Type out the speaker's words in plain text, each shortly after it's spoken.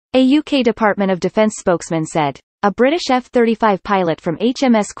A UK Department of Defence spokesman said, a British F-35 pilot from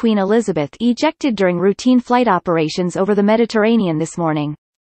HMS Queen Elizabeth ejected during routine flight operations over the Mediterranean this morning.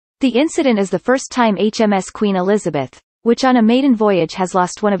 The incident is the first time HMS Queen Elizabeth, which on a maiden voyage has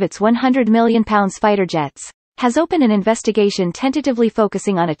lost one of its £100 million fighter jets, has opened an investigation tentatively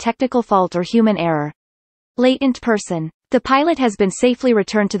focusing on a technical fault or human error. Latent person. The pilot has been safely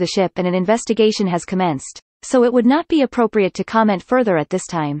returned to the ship and an investigation has commenced, so it would not be appropriate to comment further at this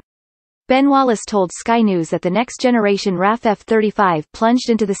time. Ben Wallace told Sky News that the next-generation RAF F-35 plunged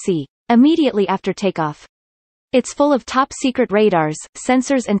into the sea immediately after takeoff. It's full of top-secret radars,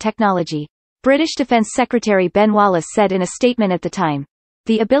 sensors and technology. British Defence Secretary Ben Wallace said in a statement at the time,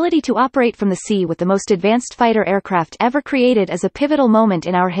 the ability to operate from the sea with the most advanced fighter aircraft ever created is a pivotal moment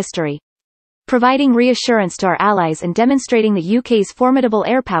in our history, providing reassurance to our allies and demonstrating the UK's formidable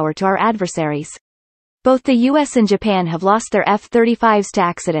air power to our adversaries. Both the US and Japan have lost their F-35s to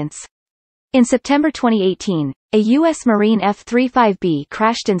accidents. In September 2018, a U.S. Marine F-35B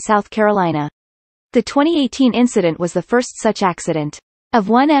crashed in South Carolina. The 2018 incident was the first such accident. Of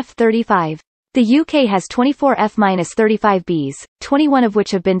one F-35, the UK has 24 F-35Bs, 21 of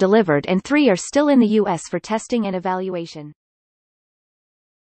which have been delivered and 3 are still in the US for testing and evaluation.